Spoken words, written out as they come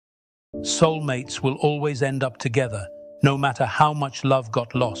Soulmates will always end up together, no matter how much love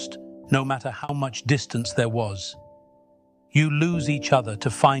got lost, no matter how much distance there was. You lose each other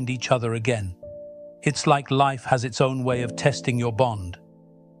to find each other again. It's like life has its own way of testing your bond.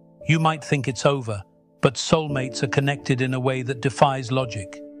 You might think it's over, but soulmates are connected in a way that defies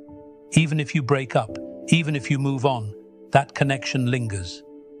logic. Even if you break up, even if you move on, that connection lingers.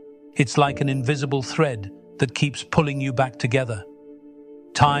 It's like an invisible thread that keeps pulling you back together.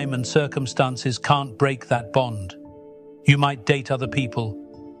 Time and circumstances can't break that bond. You might date other people,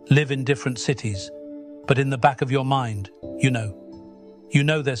 live in different cities, but in the back of your mind, you know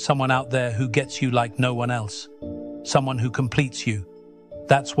there's someone out there who gets you like no one else, someone who completes you.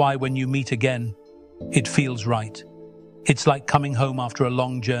 That's why when you meet again, it feels right. It's like coming home after a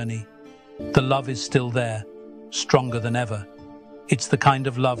long journey. The love is still there, stronger than ever. It's the kind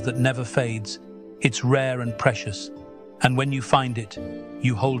of love that never fades. It's rare and precious. And when you find it,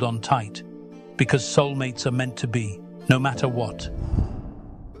 you hold on tight, because soulmates are meant to be, no matter what.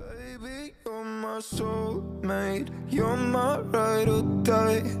 Baby, you're my soulmate, you're my ride or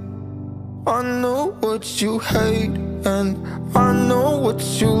die. I know what you hate, and I know what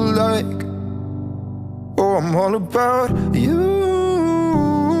you like. Oh, I'm all about you.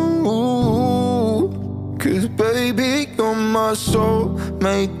 'Cause baby, you're my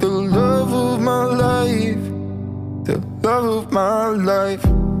soulmate, the love of my life, the love of my life.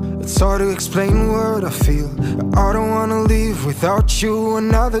 It's hard to explain what I feel. I don't wanna leave without you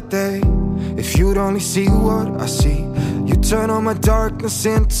another day. If you'd only see what I see, you turn all my darkness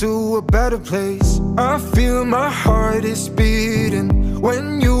into a better place. I feel my heart is beating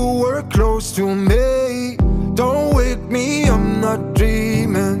when you were close to me. Don't wake me, I'm not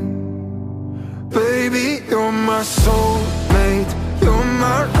dreaming. Baby, you're my soulmate, you're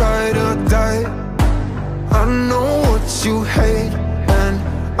my ride or die. I know what you hate, and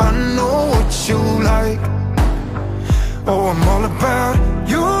I know what you like. Oh, I'm all about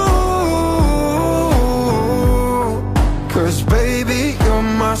you. 'Cause baby, you're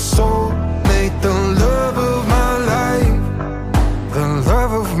my soulmate, the love of my life, the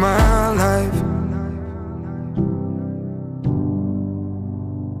love of my life.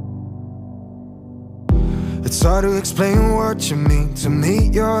 It's hard to explain what you mean to me.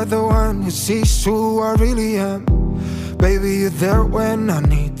 You're the one who sees who I really am. Baby, you're there when I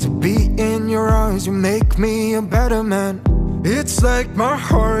need to be. In your arms, you make me a better man. It's like my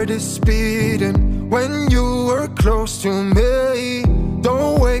heart is beating when you were close to me.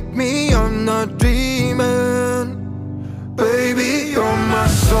 Don't wake me, I'm not dreaming. Baby, you're my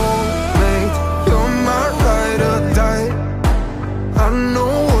soulmate, you're my ride or die. I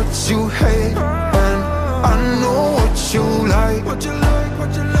know what you hate, and I know what you like.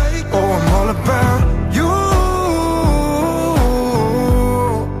 Oh, I'm all about you.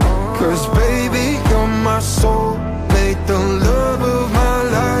 'Cause baby, you're my soulmate, the love of my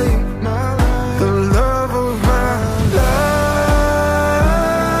life, the love of my life,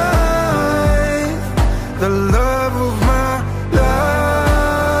 the love of my life.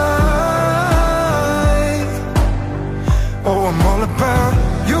 Oh, I'm all about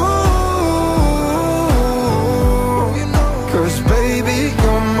you. 'Cause baby,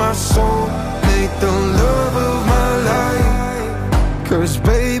 you're my soulmate, the love of my life. 'Cause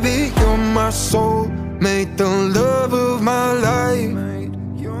baby, you're my soulmate, the love of my life.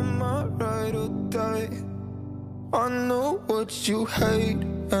 You're my ride or die. I know what you hate,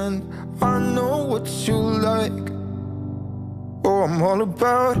 and I know what you like. Oh, I'm all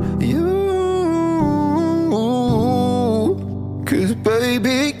about you. 'Cause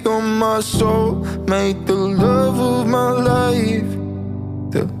baby, you're my soulmate, the love of my life,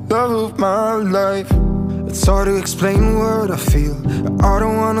 the love of my life. It's hard to explain what I feel. I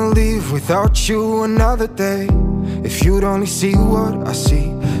don't wanna leave without you another day. If you'd only see what I see,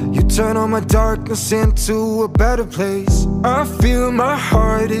 you turn all my darkness into a better place. I feel my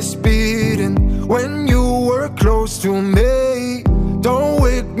heart is beating when you were close to me. Don't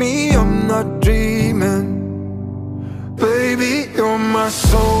wake me, I'm not dreaming. Baby, you're my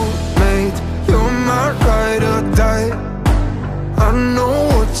soulmate, you're my ride or die. I know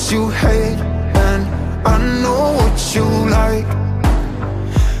what you hate, and I know what you like.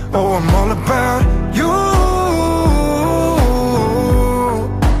 Oh, I'm all about you.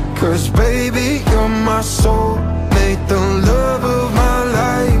 'Cause baby, you're my soulmate, the love